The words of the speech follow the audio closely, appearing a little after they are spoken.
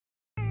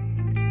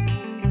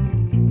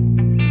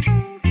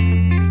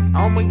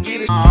I'ma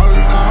get it all in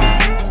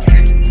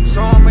all.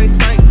 Some may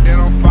think that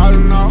I'm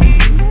falling off.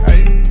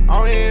 Hey,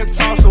 I'm here to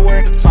talk, so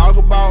where to talk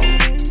about.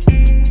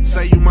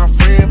 Say you my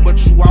friend,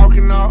 but you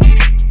walking off.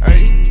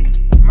 Hey,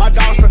 my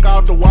dog stuck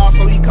out the wall,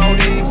 so he cold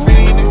and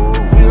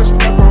fiending. We'll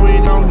step on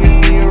it, don't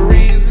give me a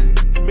reason.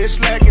 Been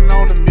slacking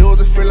on the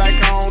music, feel like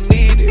I don't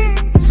need it.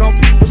 Some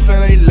people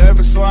say they love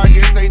it, so I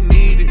guess they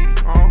need it.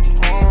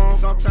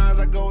 Sometimes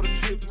I go to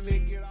trip and they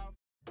get off.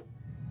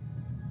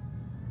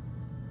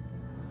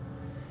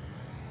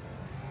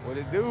 What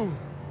it do?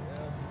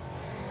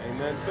 Yeah. Ain't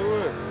nothing to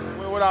it.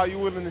 What are you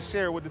willing to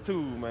share with the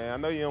two, man? I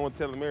know you don't want to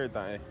tell them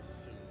everything.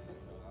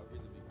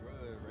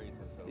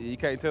 You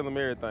can't tell them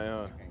everything,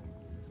 huh?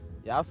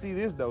 Y'all see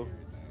this though.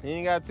 He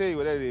ain't gotta tell you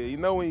what that is. You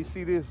know when you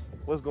see this,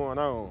 what's going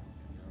on.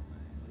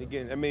 He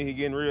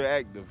getting real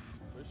active.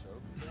 For sure.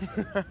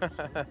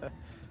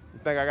 You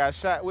think I got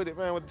shot with it,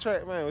 man, with the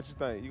track, man? What you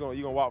think? You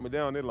gonna walk me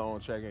down this long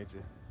track, ain't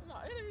you? No,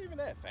 it ain't even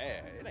that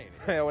fast. It ain't.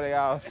 That's what they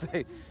all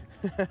say.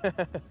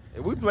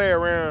 If we play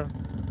around,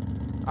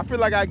 I feel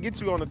like I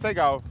get you on the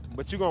takeoff,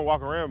 but you gonna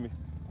walk around me.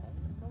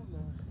 I don't know.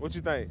 What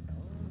you think?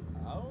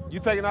 You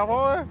know. taking off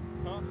hard?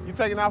 Huh? You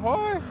taking off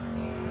hard?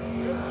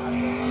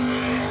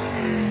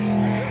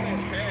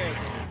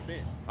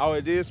 Oh,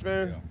 it did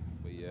spin? Yeah.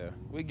 But yeah,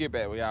 we get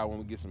back with y'all when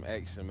we get some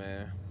action,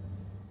 man.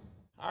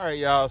 All right,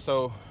 y'all,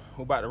 so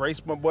we're about to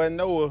race my boy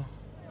Noah.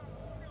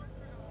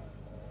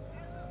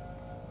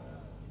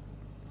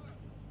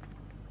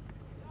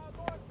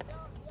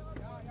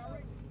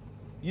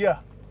 Yeah.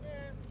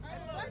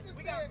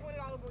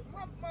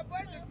 My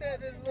buddy just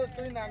said there's a little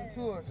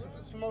 392 or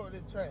smoke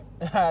this track.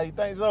 You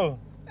think so?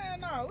 Man,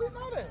 no, we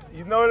know that.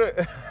 You know that?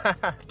 We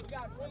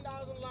got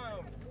 $20 in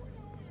line.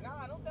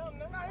 Nah, don't tell them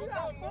that. Nah, you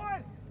got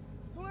 40.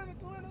 20,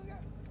 we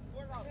got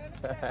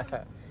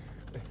 $40.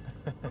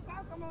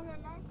 Come on here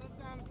now, I'm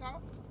trying to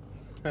talk.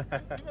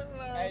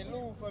 Hey,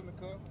 Lou for me,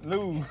 cuz.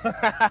 Lou.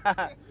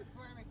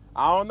 I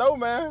don't know,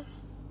 man.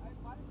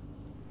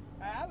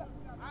 I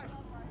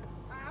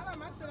got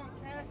my shit on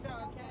cash out.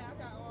 I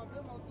got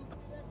Bilmo too.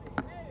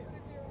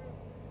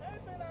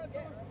 Everything I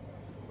do.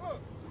 Look,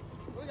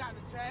 we got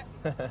the track. We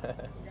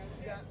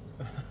got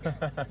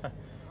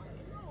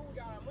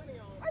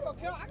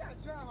I got a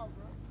Trackhawk,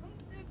 bro.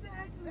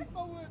 Exactly.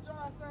 4-wheel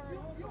drive, sir.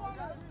 You want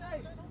to say?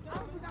 I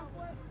hope we got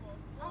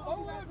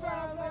 4-wheel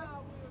drive, sir.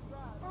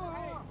 I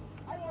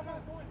want my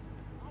 20.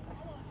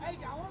 Hey,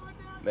 got one right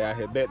there. They out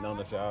here betting on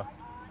us, y'all.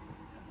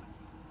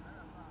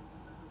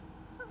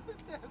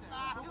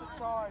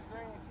 Supercharged,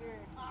 Grand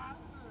Cherry.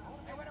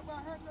 Hey, what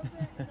about her?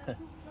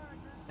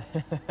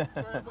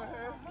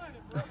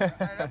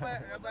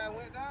 That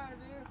went down,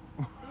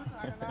 dude.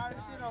 I can all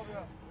this shit over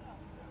here.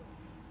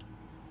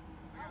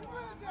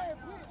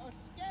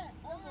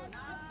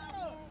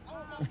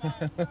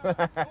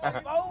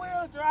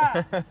 Four-wheel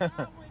drive.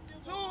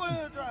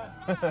 Two-wheel drive.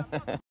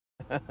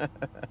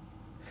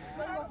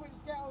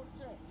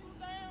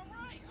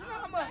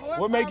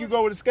 What make you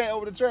go with the scat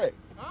over the track?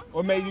 Huh?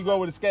 What made you go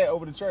with the scat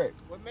over the track?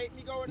 What made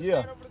me go with the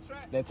Yeah. scat over the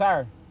track? That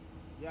tire.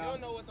 Yeah. You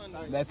don't know what's on the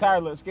That tire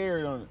looks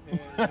scary on it. Yeah,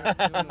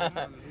 you don't know what's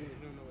on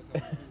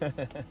the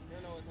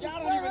Y'all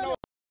don't even know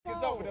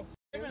what's over there.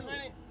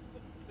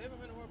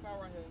 700 horsepower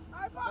right here.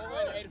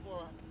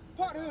 484.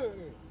 Part the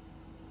hood.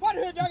 Part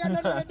the hood, y'all got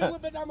nothing to do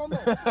with, bitch, I'm on there.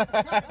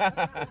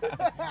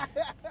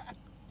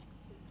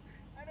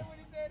 I know what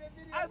he said in that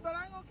video. But I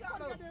ain't gonna count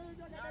though.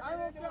 I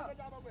ain't gonna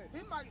count.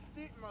 He might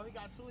stick, bro. He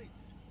got sweet.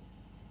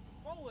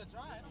 4-wheel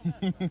drive.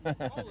 He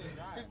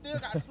still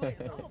got sweet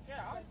though. I don't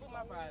care. I'll put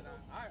my 5 down.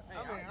 I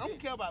mean, I don't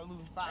care about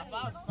losing 5.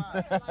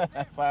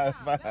 5.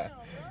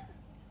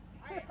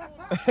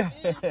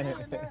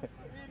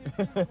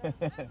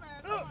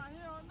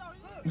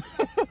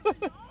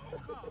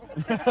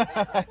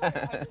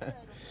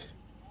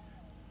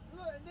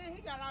 Look, and then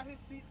he got all his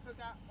seats took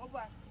out.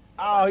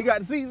 Oh, he got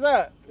the seats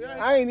out?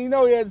 I ain't even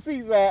know he had the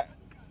seats out.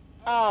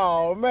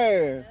 Oh,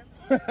 man.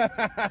 Let's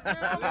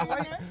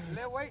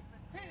wait.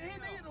 He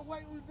needed to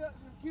wait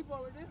reduction to keep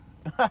up with this.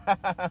 I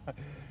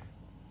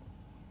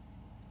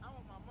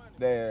want my money.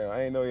 Damn, I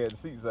ain't know he had the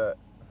seats out.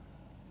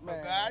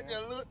 Man, I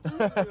just looked too.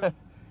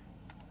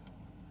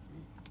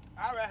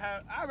 I'd rather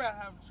have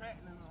a track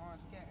than on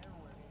scat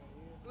anyway.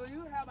 Look,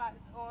 you have about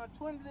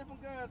 20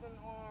 different girls on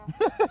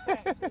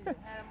track.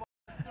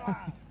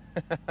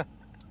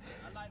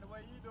 I like the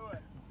way you do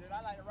it. Dude, I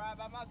like to ride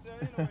by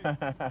myself anyway.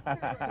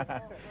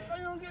 So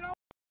you don't get no.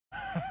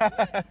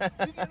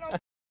 You get no.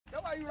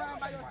 That's why you ride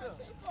by yourself.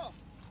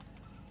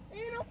 You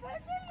ain't no front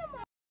seat no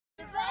more.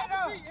 You ride up.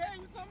 Yeah,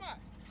 you talking about?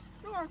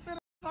 You want to sit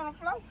on the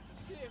floor?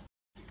 Shit.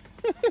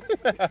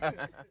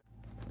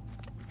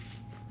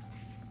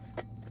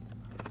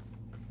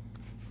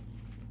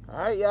 All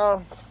right,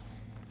 y'all.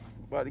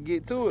 About to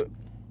get to it.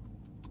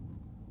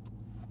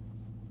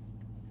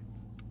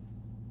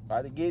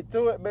 About to get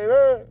to it,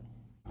 baby.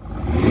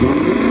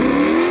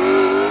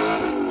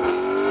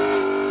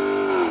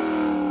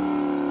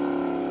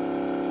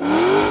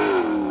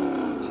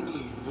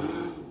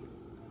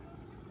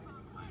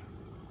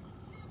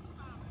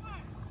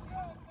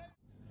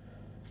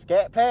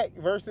 Scatpack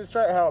versus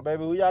Trackhawk,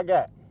 baby. Who y'all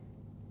got?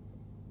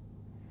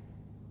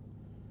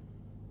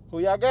 Who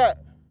y'all got?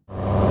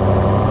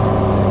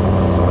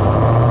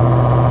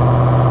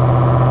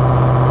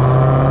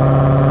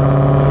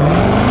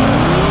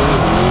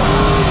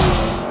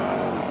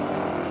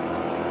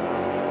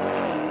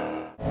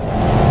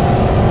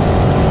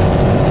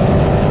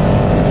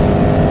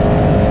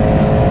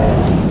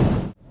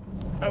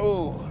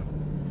 Oh,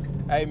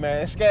 hey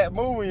man, Scat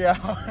moving,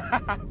 y'all.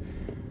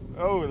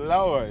 Oh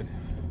Lord,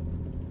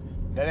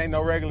 that ain't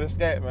no regular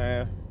Scat,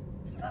 man.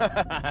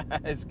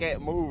 It's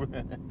Scat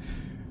moving.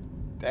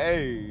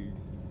 Dang.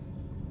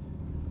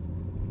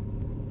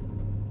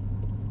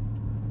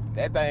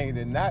 That thing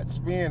did not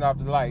spin off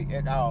the light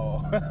at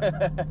all.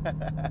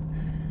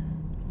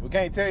 We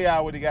can't tell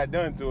y'all what he got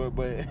done to it,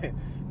 but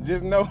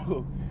just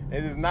know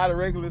it is not a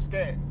regular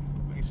Scat.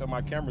 Make sure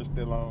my camera's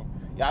still on.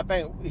 Y'all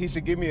think he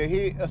should give me a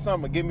hit or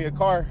something, or give me a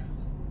car?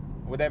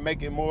 Would that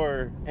make it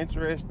more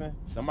interesting?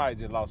 Somebody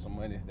just lost some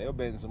money. They were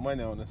betting some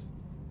money on us.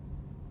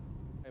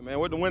 Hey man,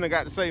 what the winner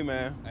got to say,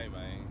 man? Hey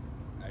man,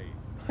 hey,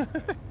 I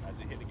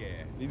just hit the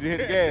gas. You just hit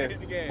the gas? Hit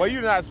the gas. Well, you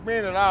did not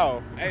spin at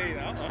all. Hey,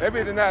 That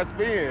bitch did not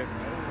spin.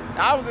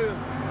 I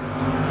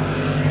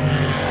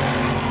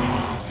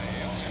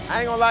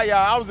ain't gonna lie, y'all.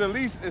 I was at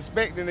least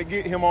expecting to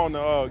get him on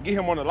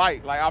the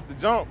light, like off the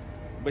jump.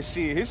 But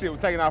shit, his shit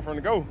was taking off from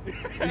the go.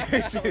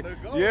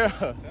 Yeah,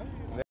 that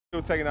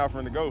was taking off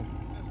from the go.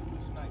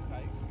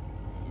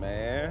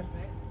 Man.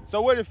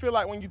 So what did it feel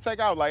like when you take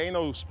out? Like ain't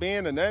no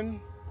spin or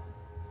nothing?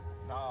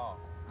 No,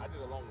 I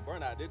did a long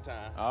burnout this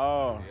time.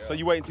 Oh, yeah. So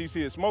you wait until you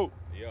see it smoke?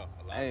 Yeah,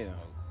 a lot Damn. of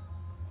smoke.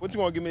 What you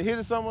want to give me a hit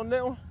or something on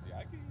that one? Yeah,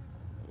 I can.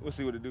 We'll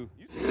see what it do.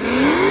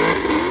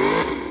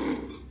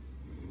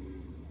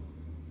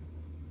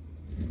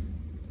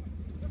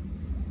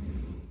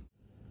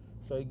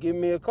 So he give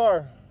me a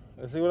car.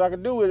 Let's see what I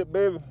can do with it,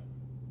 baby.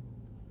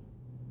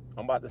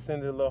 I'm about to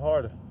send it a little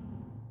harder.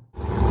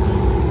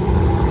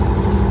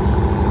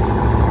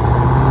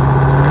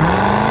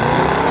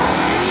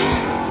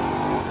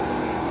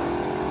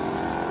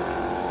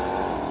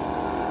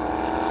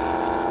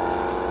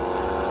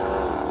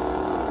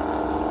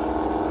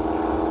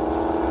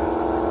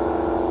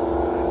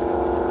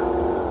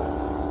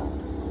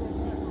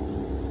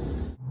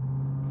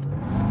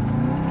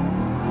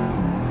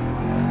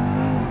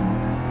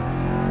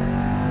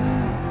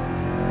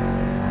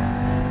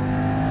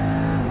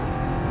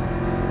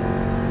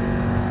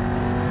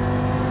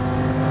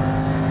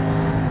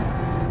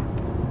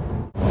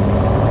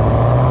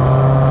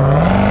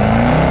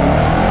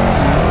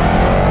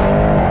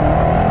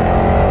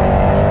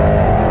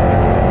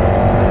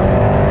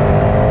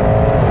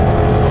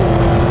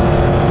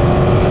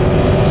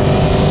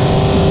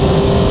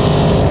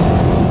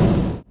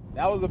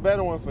 Was a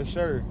better one for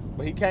sure,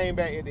 but he came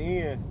back at the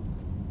end.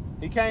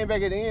 He came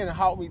back at the end and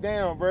hawked me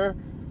down, bro.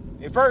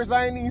 At first,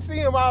 I didn't even see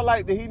him. I was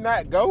like, did he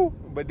not go?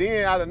 But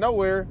then out of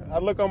nowhere, I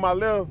look on my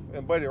left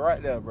and buddy right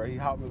there, bro. He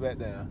hawked me back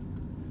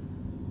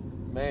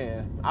down.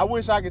 Man, I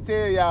wish I could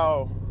tell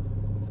y'all.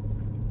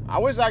 I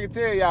wish I could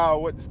tell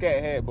y'all what the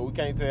Scat had, but we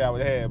can't tell y'all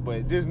what it had.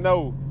 But just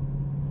know,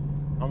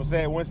 I'm gonna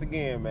say it once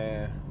again,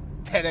 man.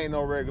 That ain't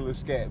no regular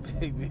Scat,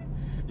 baby.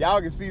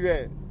 Y'all can see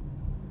that.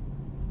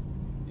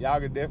 Y'all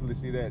could definitely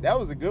see that. That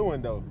was a good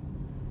one though.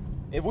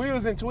 If we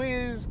was in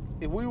Twiz,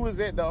 if we was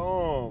at the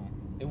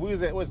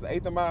what's the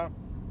 8th mile?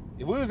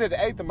 If we was at the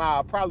 8th mile,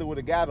 I probably would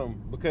have got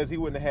him because he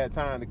wouldn't have had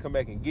time to come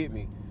back and get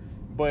me.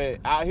 But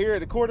out here at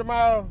the 1/4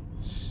 mile,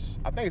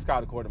 I think it's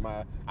called the 1/4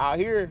 mile. Out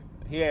here,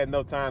 he had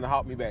no time to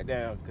hawk me back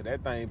down because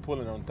that thing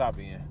pulling on the top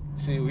end.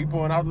 Shit, he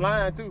pulling off the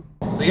line too.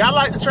 Do y'all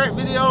like the track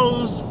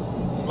videos?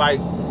 Like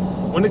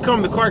when it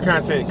comes to car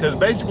content, because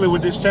basically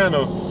with this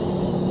channel,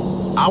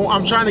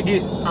 I'm trying to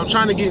get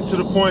to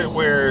the point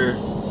where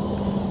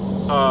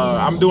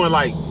I'm doing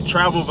like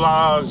travel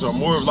vlogs or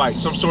more of like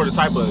some sort of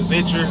type of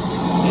adventure,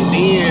 and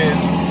then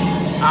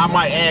I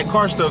might add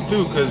car stuff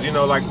too, because you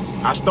know, like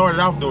I started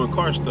off doing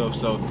car stuff,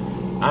 so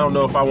I don't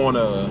know if I want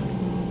to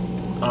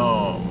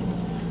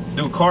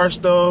do car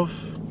stuff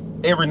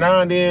every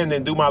now and then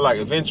and do my like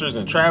adventures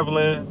and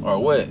traveling or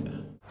what.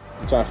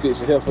 I'm trying to fix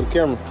your hair for the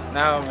camera.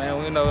 Nah,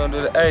 man, we know we're gonna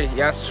do the. Hey,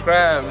 y'all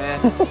subscribe, man.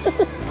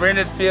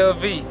 Brenda's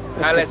PLV.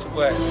 I'll let you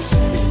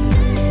boy.